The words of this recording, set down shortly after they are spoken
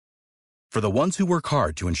For the ones who work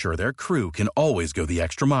hard to ensure their crew can always go the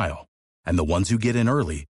extra mile, and the ones who get in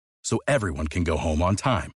early so everyone can go home on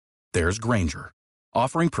time, there's Grainger,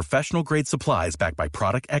 offering professional-grade supplies backed by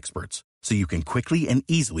product experts so you can quickly and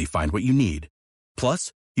easily find what you need.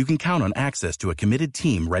 Plus, you can count on access to a committed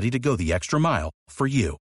team ready to go the extra mile for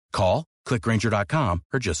you. Call, click Grainger.com,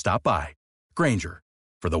 or just stop by. Grainger,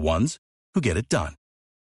 for the ones who get it done.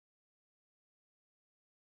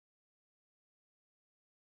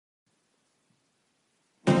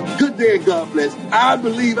 Good day and God bless. I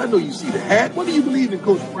know you see the hat. What do you believe in,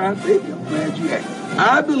 Coach Prime? Baby, I'm glad you asked.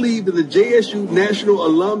 I believe in the JSU National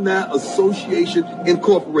Alumni Association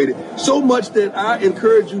Incorporated. So much that I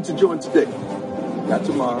encourage you to join today. Not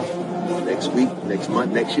tomorrow, next week, next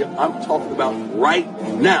month, next year. I'm talking about right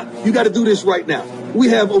now. You got to do this right now. We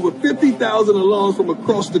have over 50,000 alums from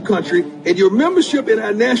across the country, and your membership in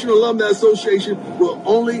our National Alumni Association will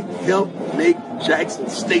only help make Jackson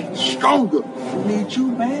State stronger. We need you,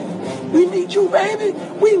 man. We need you, baby.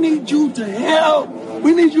 We need you to help.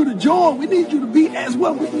 We need you to join. We need you to be as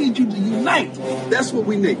well. We need you to unite. That's what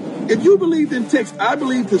we need. If you believe in text, I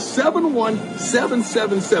believe to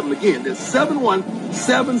 71777. Again, that's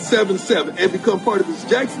 71777 and become part of this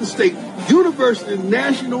Jackson State University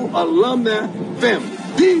National Alumni family.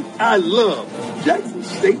 I love Jackson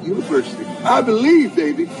State University. I believe,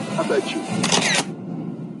 baby. How about you?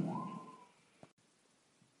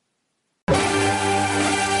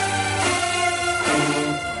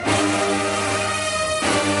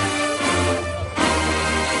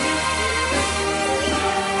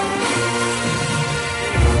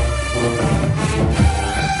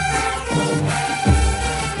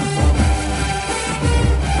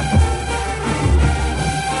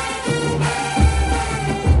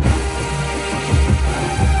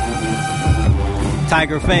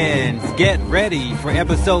 Tiger fans, get ready for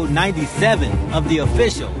episode 97 of the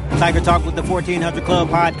official Tiger Talk with the 1400 Club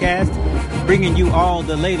podcast, bringing you all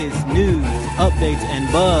the latest news, updates,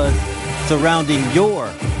 and buzz surrounding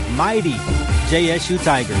your mighty JSU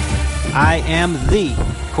Tigers. I am the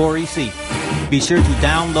Corey C. Be sure to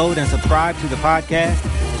download and subscribe to the podcast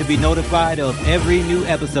to be notified of every new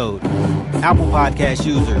episode. Apple Podcast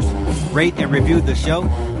users, rate and review the show,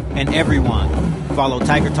 and everyone, follow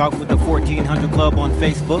Tiger Talk with the 1400 Club on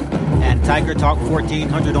Facebook and Tiger Talk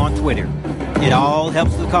 1400 on Twitter. It all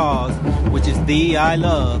helps the cause, which is I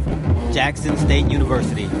love Jackson State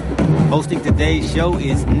University. Hosting today's show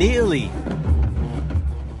is Neely.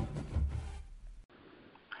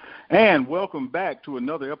 And welcome back to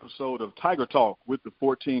another episode of Tiger Talk with the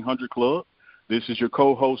 1400 Club. This is your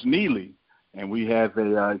co-host Neely, and we have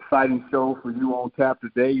an exciting show for you on tap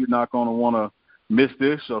today. You're not going to want to miss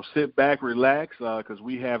this, so sit back, relax, because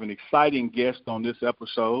we have an exciting guest on this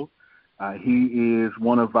episode. He is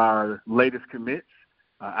one of our latest commits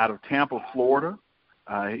out of Tampa, Florida.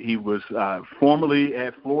 He was formerly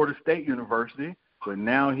at Florida State University, but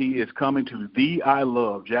now he is coming to I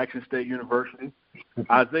love Jackson State University.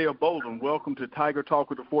 Isaiah Bolden, welcome to Tiger Talk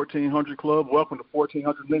with the 1400 Club. Welcome to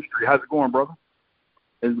 1400 Lynch Street. How's it going, brother?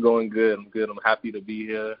 It's going good. I'm good. I'm happy to be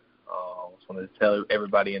here. I just want to tell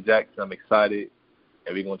everybody in Jackson I'm excited.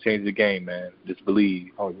 And we're going to change the game, man. Just believe.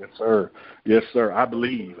 Oh, yes, sir. Yes, sir. I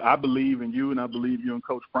believe. I believe in you, and I believe you and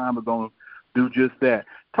Coach Prime are going to do just that.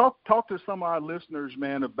 Talk to some of our listeners,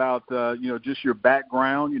 man, about, just your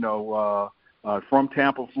background, from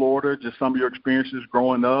Tampa, Florida, just some of your experiences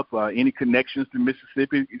growing up, any connections to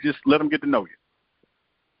Mississippi. Just let them get to know you.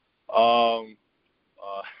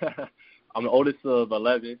 I'm the oldest of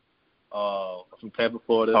 11. I'm from Tampa,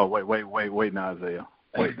 Florida. Oh, wait now, Isaiah.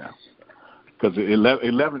 Wait now. Because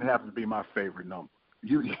 11 happens to be my favorite number.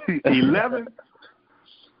 You 11?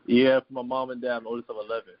 Yeah, for my mom and dad, I'm the oldest of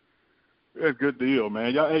 11. That's a good deal,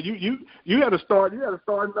 man. Y'all, you had to start. You had to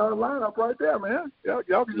start another lineup right there, man. Y'all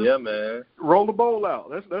can just man. Roll the bowl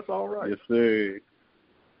out. That's all right. Yes, sir.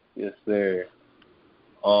 Yes, sir.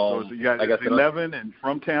 So you got 11 and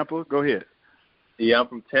from Tampa. Go ahead. Yeah, I'm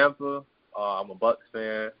from Tampa. I'm a Bucs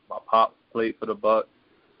fan. My pop played for the Bucs.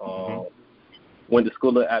 Went to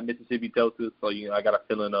school at Mississippi Delta, so I got a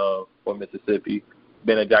feeling for Mississippi.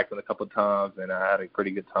 Been at Jackson a couple of times, and I had a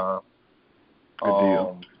pretty good time. Good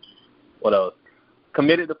deal. What else?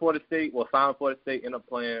 Committed to Florida State. Well, signed Florida State. Ended up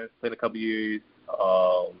played a couple of years.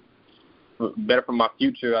 Better for my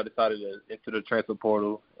future, I decided to enter the transfer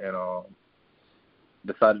portal and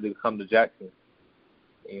decided to come to Jackson.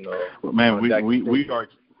 Well, man, we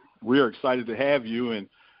are excited to have you,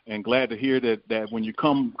 and glad to hear that when you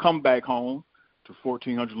come back home to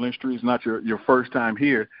 1400 Lynch Street, it's not your first time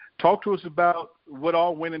here. Talk to us about what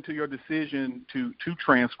all went into your decision to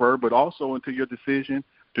transfer, but also into your decision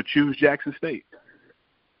to choose Jackson State.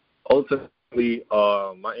 ultimately,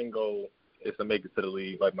 my end goal is to make it to the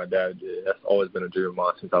league like my dad did. That's always been a dream of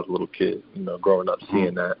mine since I was a little kid, growing up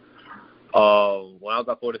seeing that. When I was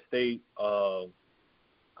at Florida State, I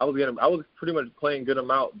was pretty much playing good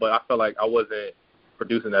amount, but I felt like I wasn't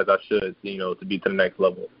producing as I should, to be to the next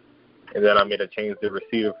level. And then I made a change to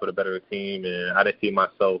receiver for the better team, and I didn't see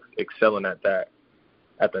myself excelling at that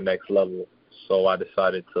at the next level. So I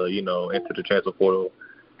decided to, enter the transfer portal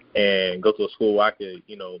and go to a school where I could,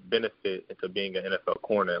 benefit into being an NFL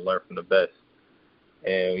corner and learn from the best.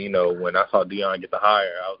 And, when I saw Deion get the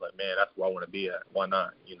hire, I was like, man, that's where I want to be at. Why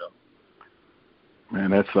not, Man,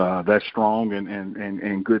 that's strong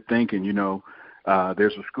and good thinking.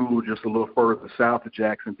 There's a school just a little further south of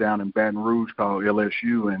Jackson down in Baton Rouge called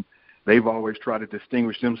LSU, and they've always tried to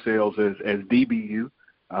distinguish themselves as DBU.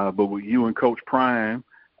 But with you and Coach Prime,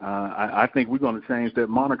 I think we're going to change that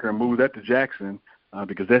moniker and move that to Jackson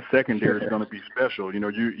because that secondary is going to be special.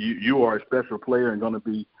 You are a special player and going to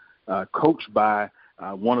be coached by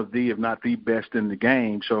one of the, if not the best in the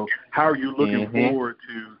game. So how are you looking forward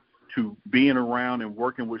to being around and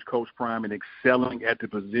working with Coach Prime and excelling at the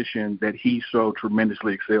position that he so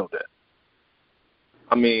tremendously excelled at?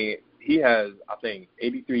 I mean, he has, I think,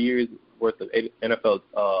 83 years worth of NFL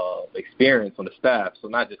experience on the staff, so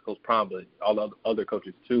not just Coach Prime, but all the other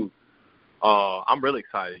coaches too. I'm really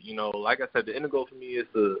excited. Like I said, the end goal for me is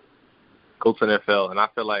to go to NFL, and I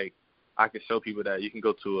feel like I can show people that you can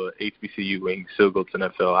go to a HBCU and you can still go to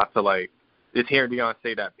NFL. I feel like just hearing Deion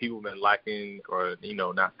say that people have been lacking or,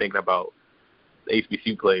 not thinking about the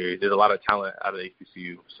HBCU players. There's a lot of talent out of the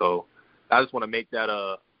HBCU. So I just want to make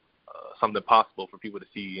that something possible for people to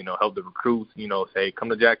see, help the recruits, say, come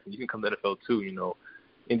to Jackson. You can come to NFL too,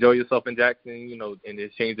 enjoy yourself in Jackson, and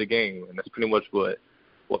just change the game. And that's pretty much what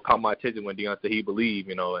caught my attention when Deion said he believed,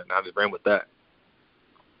 and I just ran with that.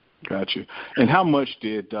 Gotcha. And how much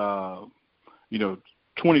did,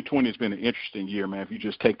 2020 has been an interesting year, man. If you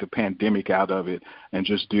just take the pandemic out of it and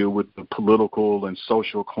just deal with the political and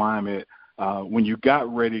social climate, when you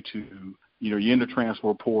got ready to, you're in the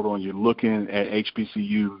transfer portal and you're looking at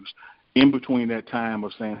HBCUs, in between that time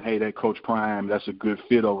of saying, hey, that Coach Prime, that's a good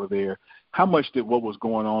fit over there, how much did what was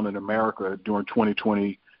going on in America during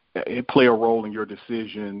 2020 play a role in your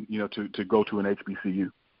decision, to go to an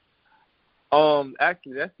HBCU?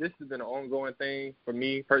 Actually, this has been an ongoing thing for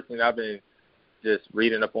me personally. I've been just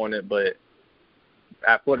reading up on it, but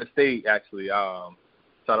at Florida State, actually, shout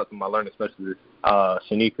out to my learning specialist,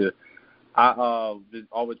 Shanika. I just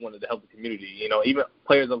always wanted to help the community. Even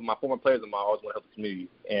my former players of mine always want to help the community,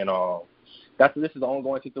 and this is an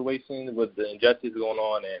ongoing situation with the injustice going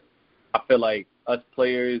on, and I feel like us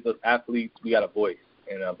players, us athletes, we got a voice,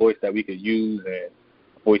 and a voice that we could use, and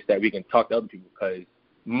a voice that we can talk to other people. Because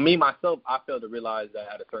me myself, I failed to realize that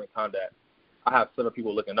at a certain time that I have several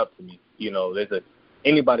people looking up to me.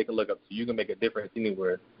 Anybody can look up to you. You can make a difference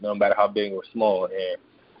anywhere, no matter how big or small. And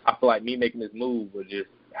I feel like me making this move would just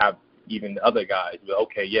have even the other guys be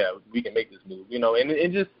okay, yeah, we can make this move.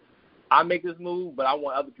 And just I make this move, but I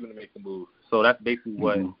want other people to make the move. So that's basically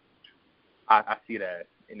what I see that.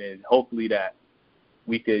 And then hopefully that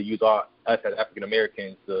we could use us as African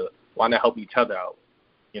Americans to why not help each other out,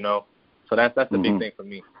 So that's the big thing for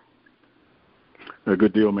me. A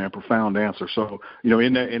good deal, man. Profound answer. So,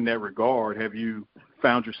 in that regard, have you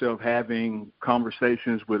found yourself having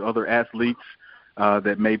conversations with other athletes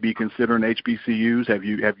that may be considering HBCUs? Have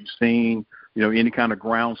you seen, any kind of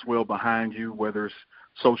groundswell behind you, whether it's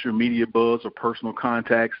social media buzz or personal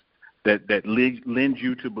contacts that lends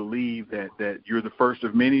you to believe that you're the first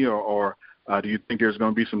of many, or do you think there's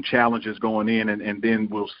going to be some challenges going in and then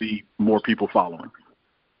we'll see more people following?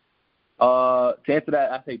 To answer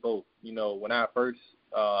that, I say both. When I first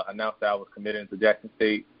announced that I was committing to Jackson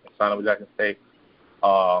State, signed up with Jackson State,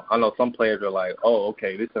 I know some players are like, oh,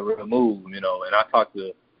 okay, this is a real move, and I talked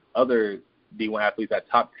to other D1 athletes at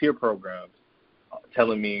top-tier programs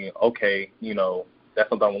telling me, okay, that's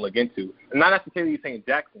something I want to look into. And not necessarily saying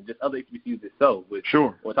Jackson, just other HBCUs itself, which I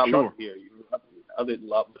love to hear. Which I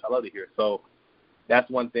love to hear. So that's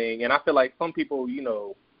one thing. And I feel like some people,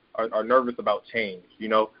 are nervous about change,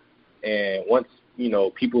 and once,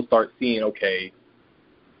 people start seeing, okay,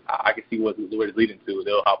 I can see where it's leading to,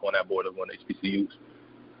 they'll hop on that board of one HBCUs.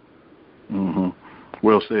 Mm-hmm.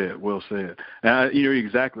 Well said. And you're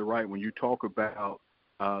exactly right. When you talk about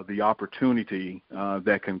the opportunity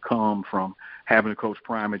that can come from having a Coach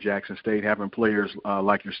Prime at Jackson State, having players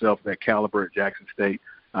like yourself that caliber at Jackson State,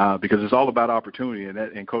 because it's all about opportunity,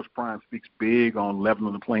 and Coach Prime speaks big on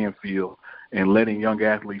leveling the playing field and letting young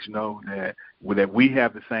athletes know that we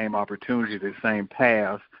have the same opportunity, the same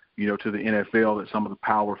path, to the NFL that some of the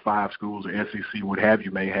Power 5 schools or SEC, what have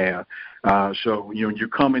you, may have. So, you're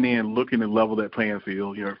coming in looking to level that playing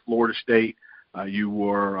field. At Florida State, you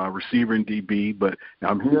were a receiver in DB, but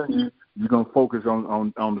I'm hearing you're going to focus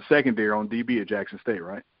on the secondary, on DB at Jackson State,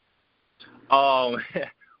 right?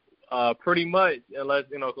 Pretty much, unless,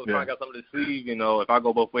 so I got something to sleeve, if I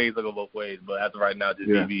go both ways, I go both ways. But as of right now, just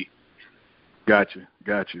DB. Gotcha.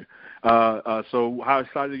 So how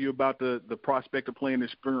excited are you about the prospect of playing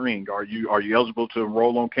this spring? Are you eligible to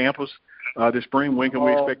enroll on campus this spring? When can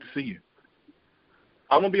we expect to see you?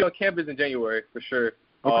 I'm going to be on campus in January for sure.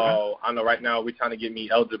 Okay. I know right now we're trying to get me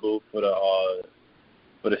eligible for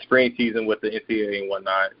the spring season with the NCAA and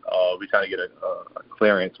whatnot. We're trying to get a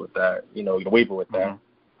clearance with that, a waiver with that.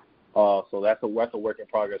 So that's a work in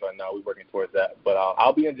progress right now. We're working towards that. But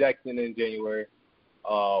I'll be in Jackson in January.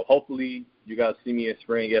 Hopefully you guys see me in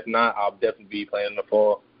spring. If not, I'll definitely be playing in the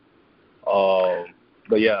fall.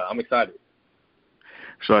 But yeah, I'm excited.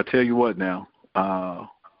 So I tell you what now,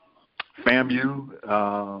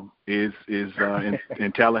 FAMU is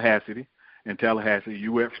in Tallahassee.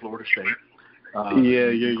 You at Florida State.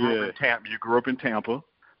 You grew up in Tampa,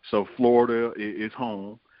 so Florida is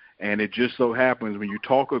home. And it just so happens when you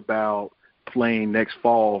talk about playing next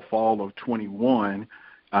fall of 21,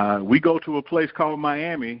 we go to a place called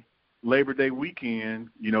Miami Labor Day weekend,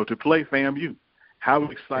 to play FAMU. How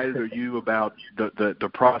excited are you about the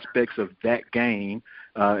prospects of that game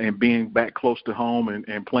and being back close to home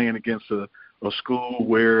and playing against a school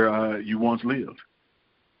where you once lived?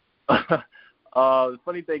 The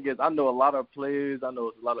funny thing is, I know a lot of players. I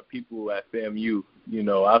know a lot of people at FAMU.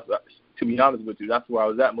 To be honest with you, that's where I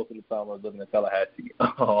was at most of the time. I was living in Tallahassee.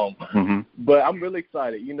 But I'm really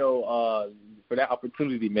excited, for that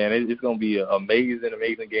opportunity, man. It's going to be an amazing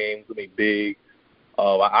game. It's going to be big.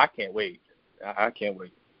 I can't wait. I can't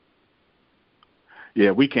wait.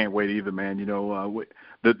 Yeah, we can't wait either, man.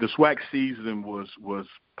 The SWAC season was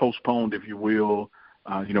postponed, if you will,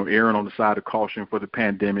 erring on the side of caution for the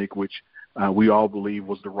pandemic, which we all believe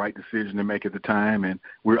was the right decision to make at the time. And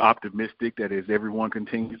we're optimistic that as everyone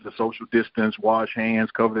continues to social distance, wash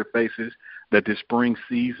hands, cover their faces, that this spring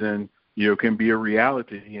season, can be a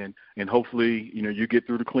reality. And hopefully, you get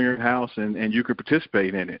through the clearinghouse and you can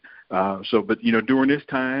participate in it. But during this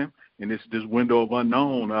time and this window of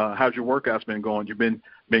unknown, how's your workouts been going? You've been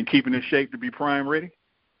keeping in shape to be prime ready?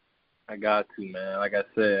 I got to, man. Like I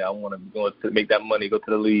said, I want to go to make that money, go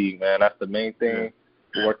to the league, man. That's the main thing.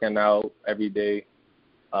 Yeah. Working out every day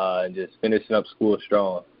and just finishing up school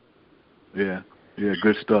strong. Yeah,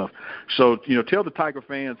 good stuff. So, tell the Tiger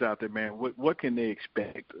fans out there, man, what can they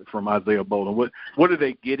expect from Isaiah Bolden? What are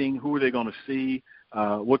they getting? Who are they going to see?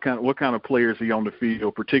 What kind of players are on the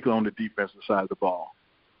field, particularly on the defensive side of the ball?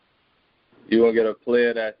 You're going to get a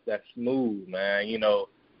player that's smooth, man.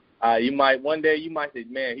 One day you might say,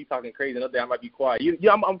 man, he's talking crazy. Another day I might be quiet.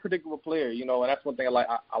 I'm a predictable player, and that's one thing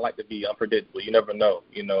I like to be unpredictable. You never know,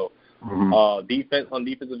 on defensive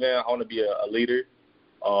end, I want to be a leader,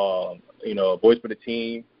 a voice for the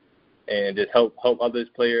team, and just help others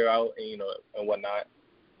player out, and whatnot.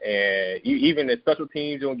 And even in special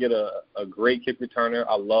teams, you'll get a great kick returner.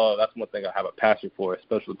 That's one thing I have a passion for,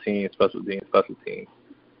 special teams.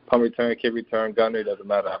 Punt return, kick return, gunner, doesn't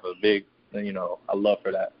matter. I have a big, I love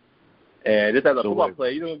for that. And just as a football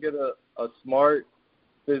player, you're going to get a smart,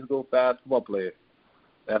 physical, fast football player.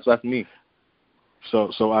 That's me.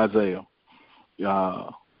 So Isaiah,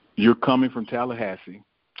 you're coming from Tallahassee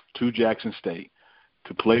to Jackson State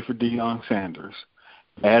to play for Deion Sanders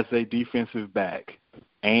as a defensive back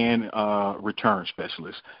and return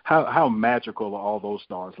specialist. How magical are all those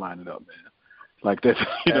stars lining up, man? Like that's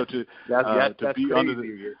to be crazy. Under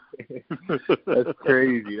the that's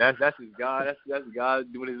crazy. That's just God. That's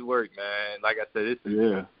God doing His work, man. Like I said,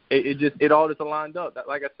 it all just aligned up.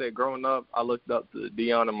 Like I said, growing up, I looked up to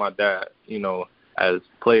Deion and my dad. As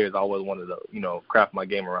players, I always wanted to craft my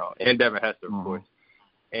game around, and Devin Hester, of course.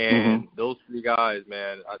 And those three guys,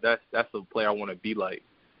 man, that's the player I want to be like.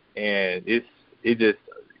 And it just.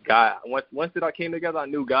 God, once that I came together, I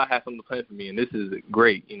knew God had something to plan for me, and this is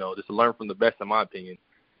great. Just to learn from the best, in my opinion.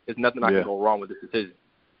 There's nothing I can go wrong with this decision.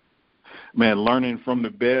 Man, learning from the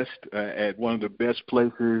best at one of the best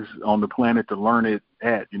places on the planet to learn it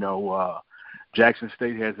at. Jackson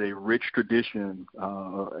State has a rich tradition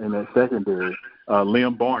in that secondary.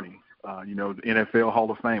 Liam Barney, the NFL Hall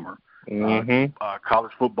of Famer,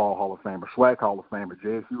 College Football Hall of Famer, SWAC Hall of Famer,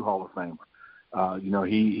 JSU Hall of Famer.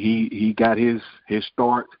 He got his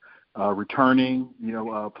start returning,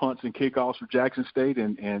 punts and kickoffs for Jackson State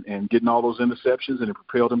and getting all those interceptions, and it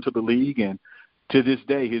propelled him to the league. And to this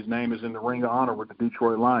day, his name is in the Ring of Honor with the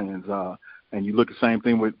Detroit Lions. And you look at the same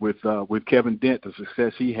thing with Kevin Dent, the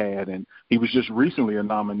success he had, and he was just recently a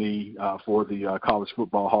nominee for the College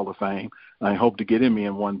Football Hall of Fame. I hope to get him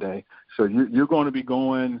in one day. So you're going to be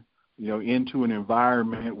going, into an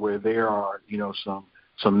environment where there are,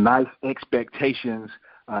 some nice expectations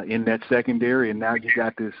in that secondary, and now you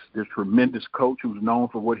got this tremendous coach who's known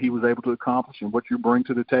for what he was able to accomplish and what you bring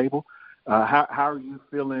to the table. How are you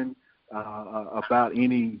feeling about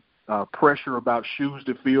any pressure about shoes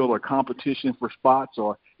to fill or competition for spots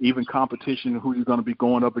or even competition who you're going to be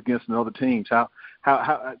going up against in other teams? How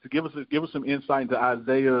to give us some insight into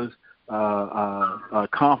Isaiah's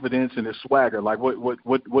confidence and his swagger. Like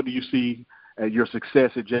what do you see as your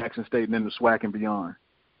success at Jackson State and in the SWAC and beyond?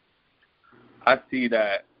 I see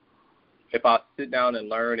that if I sit down and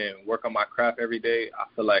learn and work on my craft every day, I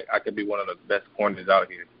feel like I could be one of the best corners out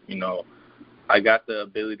here. I got the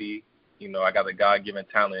ability. I got the God-given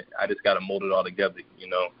talent. I just got to mold it all together,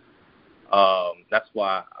 That's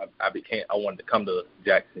why I wanted to come to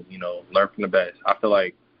Jackson, learn from the best. I feel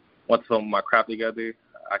like once I put my craft together,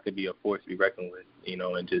 I could be a force to be reckoned with,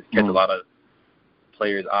 and just catch a lot of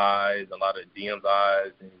players' eyes, a lot of DM's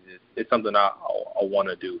eyes, and it's something I want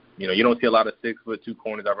to do. You don't see a lot of 6'2"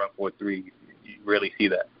 corners that run 4.3. You rarely see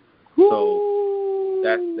that. So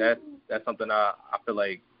that's something I feel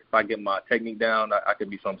like if I get my technique down, I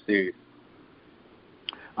could be something serious.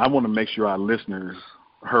 I want to make sure our listeners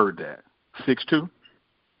heard that. 6'2"?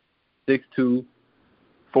 6'2".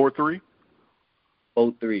 4'3"?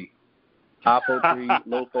 4'3". High 4'3",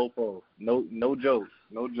 low 4'4". No jokes.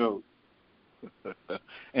 No jokes.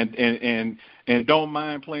 and don't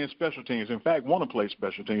mind playing special teams. In fact, want to play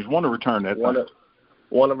special teams. Want to return that. Want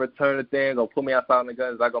to return the thing or put me outside in the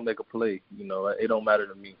guns. I gonna make a play. It don't matter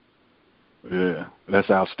to me. Yeah, that's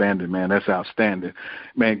outstanding, man. That's outstanding.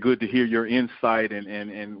 Man, good to hear your insight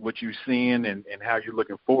and what you're seeing and how you're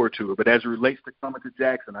looking forward to it. But as it relates to coming to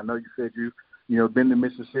Jackson, I know you said you've been to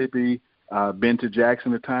Mississippi, been to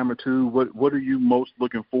Jackson a time or two. What are you most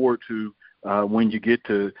looking forward to when you get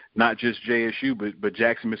to not just JSU but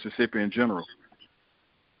Jackson, Mississippi in general?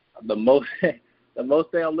 The most thing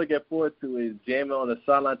I'm looking forward to is jamming on the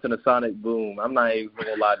sideline to the sonic boom. I'm not even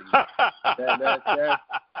gonna lie to you. That's,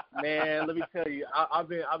 man, let me tell you, I've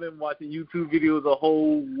been watching YouTube videos a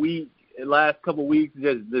whole week, the last couple of weeks,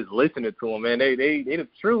 just listening to them, man. They the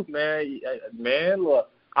truth, man. Man, look,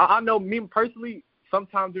 I know me personally.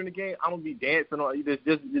 Sometimes during the game, I'm gonna be dancing on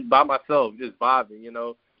just by myself, just vibing.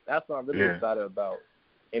 That's what I'm really excited about,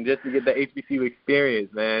 and just to get the HBCU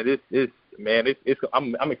experience, man.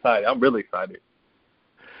 I'm excited. I'm really excited.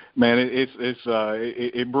 Man,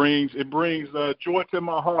 it brings joy to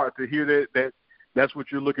my heart to hear that's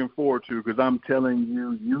what you're looking forward to, because I'm telling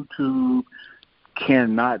you, YouTube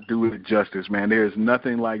cannot do it justice, man. There is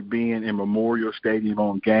nothing like being in Memorial Stadium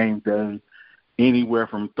on game day, anywhere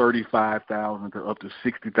from 35,000 to up to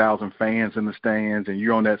 60,000 fans in the stands, and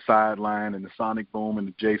you're on that sideline, and the sonic boom and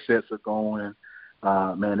the J sets are going.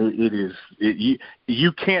 Man,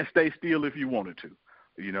 you can't stay still if you wanted to.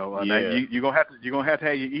 You're gonna have to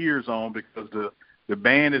have your ears on, because the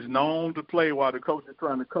band is known to play while the coach is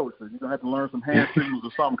trying to coach. So you're gonna have to learn some hand signals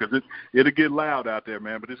or something, because it'll get loud out there,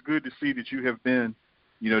 man. But it's good to see that you have been,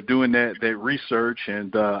 doing that research.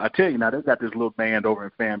 And I tell you now, they've got this little band over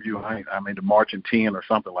in FAMU. I mean, the Marching 10 or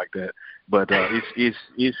something like that. But it's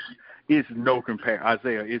no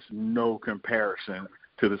Isaiah. It's no comparison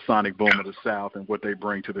to the sonic boom of the South and what they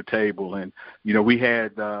bring to the table. And, we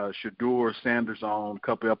had Shedeur Sanders on a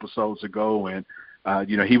couple episodes ago, and,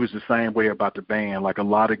 he was the same way about the band. Like, a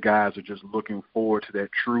lot of guys are just looking forward to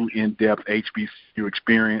that true in-depth HBCU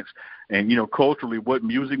experience and, culturally what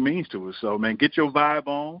music means to us. So, man, get your vibe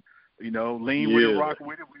on, lean with it, rock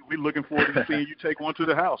with it. We're looking forward to seeing you take one to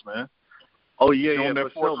the house, man. Oh yeah,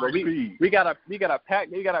 for sure. But we gotta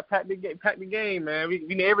pack the game, man. We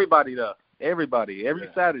need everybody though. Everybody, every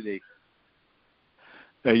Saturday.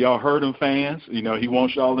 Hey, y'all heard him, fans. He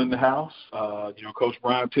wants y'all in the house. Coach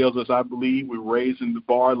Brian tells us, I believe, we're raising the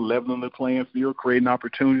bar, leveling the playing field, creating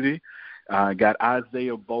opportunity. Got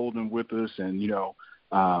Isaiah Bolden with us, and,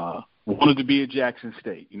 wanted to be at Jackson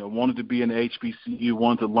State. Wanted to be in the HBCU,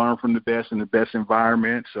 wanted to learn from the best in the best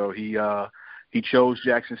environment. So he chose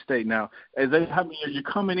Jackson State. Now, how many are you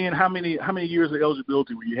coming in? How many years of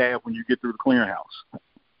eligibility will you have when you get through the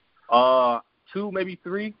clearinghouse? 2, maybe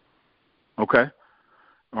 3. Okay.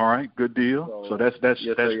 All right. Good deal. So that's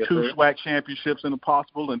yes, 2 SWAC championships in the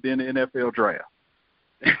possible, and then the NFL draft.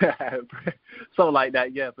 Something like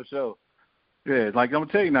that. Yeah, for sure. Yeah, like I'm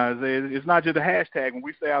gonna tell you now, it's not just a hashtag. When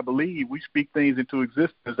we say I believe, we speak things into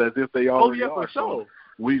existence as if they already are. For sure.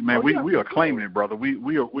 We are claiming it, brother.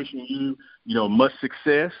 We are wishing you, much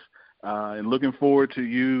success. and looking forward to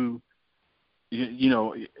you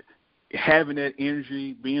having that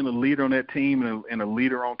energy, being a leader on that team and a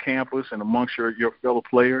leader on campus and amongst your fellow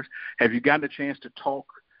players. Have you gotten a chance to talk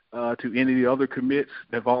to any of the other commits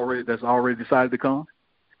that's already decided to come?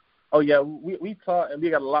 Oh, yeah, we talked, and we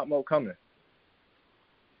got a lot more coming.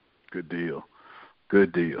 Good deal.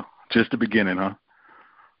 Just the beginning, huh?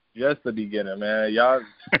 Just the beginning, man. Y'all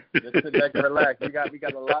just sit back and relax. We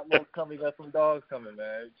got a lot more coming. We got some dogs coming,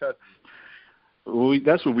 man. Trust me.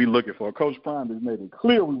 That's what we're looking for. Coach Prime has made it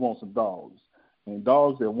clear we want some dogs. And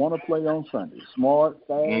dogs that want to play on Sundays. Smart,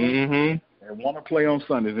 fast, and want to play on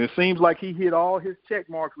Sundays. And it seems like he hit all his check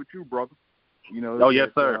marks with you, brother. Oh, yes,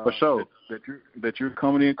 sir, for sure. That you're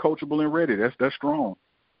coming in coachable and ready. That's strong.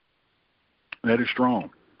 That is strong.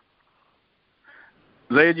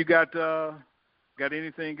 Zayd, you got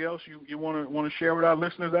anything else you want to share with our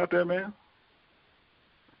listeners out there, man?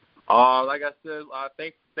 Like I said,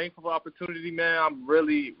 thankful for the opportunity, man. I'm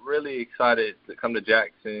really, really excited to come to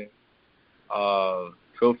Jackson.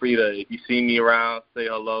 Feel free to, if you see me around, say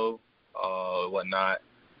hello, whatnot.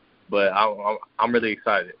 But I'm really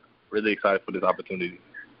excited for this opportunity.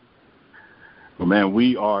 Well, man,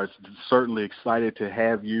 we are certainly excited to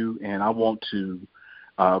have you, and I want to,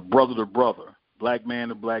 brother to brother, black man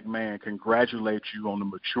to black man, congratulate you on the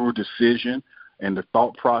mature decision and the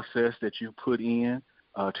thought process that you put in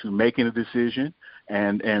to making a decision.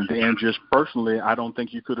 And then just personally, I don't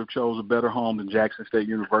think you could have chose a better home than Jackson State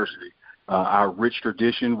University. Our rich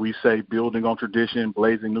tradition, we say building on tradition,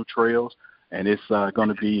 blazing new trails, and it's going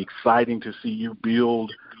to be exciting to see you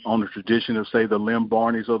build on the tradition of, say, the Lem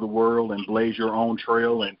Barneys of the world and blaze your own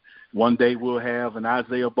trail. And one day we'll have an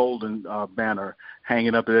Isaiah Bolden banner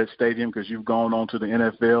hanging up at that stadium because you've gone on to the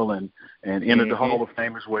NFL and entered the Hall of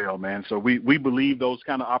Fame as well, man. So we believe those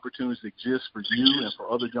kind of opportunities exist for you and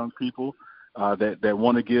for other young people that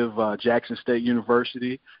want to give Jackson State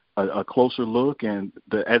University a closer look. And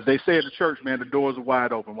as they say at the church, man, the doors are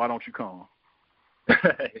wide open. Why don't you come?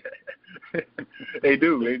 They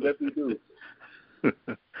do. They definitely do.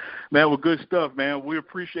 Man, well, good stuff, man. We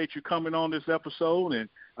appreciate you coming on this episode, and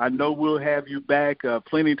I know we'll have you back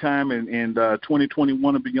plenty of time in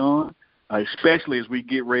 2021 and beyond, especially as we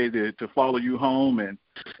get ready to follow you home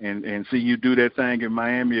and see you do that thing in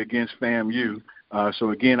Miami against FAMU.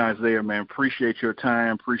 So, again, Isaiah, man, appreciate your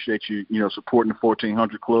time, appreciate you, supporting the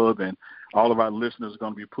 1400 Club, and all of our listeners are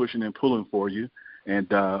going to be pushing and pulling for you. And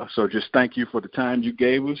so just thank you for the time you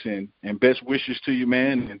gave us, and best wishes to you,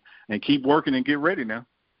 man, and keep working and get ready now.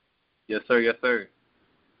 Yes, sir. Yes, sir.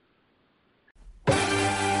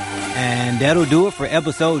 And that'll do it for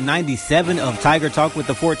episode 97 of Tiger Talk with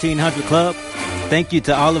the 1400 Club. Thank you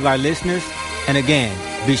to all of our listeners. And again,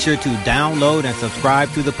 be sure to download and subscribe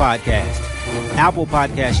to the podcast. Apple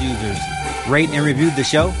Podcast users, rate and review the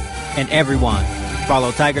show. And everyone,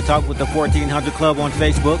 follow Tiger Talk with the 1400 Club on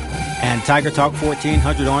Facebook and Tiger Talk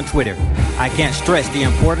 1400 on Twitter. I can't stress the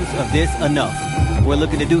importance of this enough. We're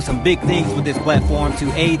looking to do some big things with this platform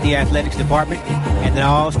to aid the athletics department, and it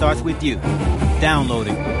all starts with you.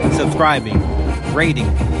 Downloading, subscribing, rating,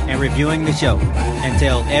 and reviewing the show, and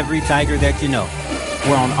tell every Tiger that you know.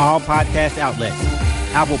 We're on all podcast outlets: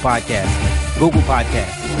 Apple Podcasts, Google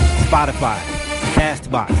Podcasts, Spotify,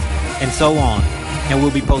 CastBox, and so on. And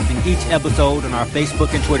we'll be posting each episode on our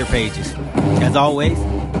Facebook and Twitter pages. As always,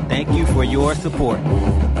 thank you for your support.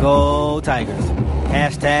 Go Tigers.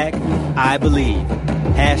 Hashtag I believe.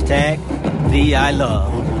 Hashtag the I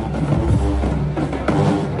love.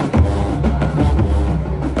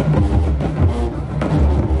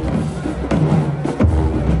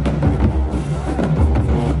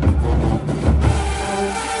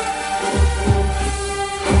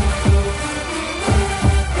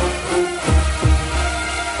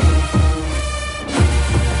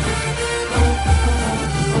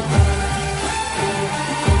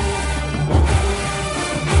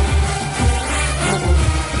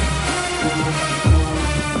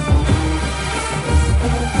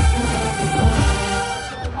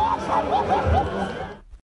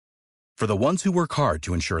 For the ones who work hard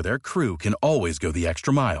to ensure their crew can always go the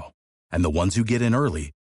extra mile, and the ones who get in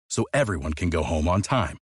early so everyone can go home on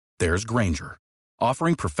time, there's Grainger,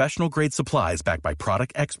 offering professional-grade supplies backed by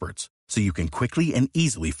product experts so you can quickly and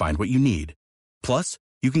easily find what you need. Plus,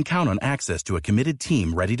 you can count on access to a committed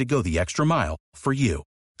team ready to go the extra mile for you.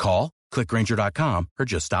 Call, click Grainger.com, or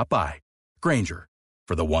just stop by. Grainger,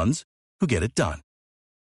 for the ones who get it done.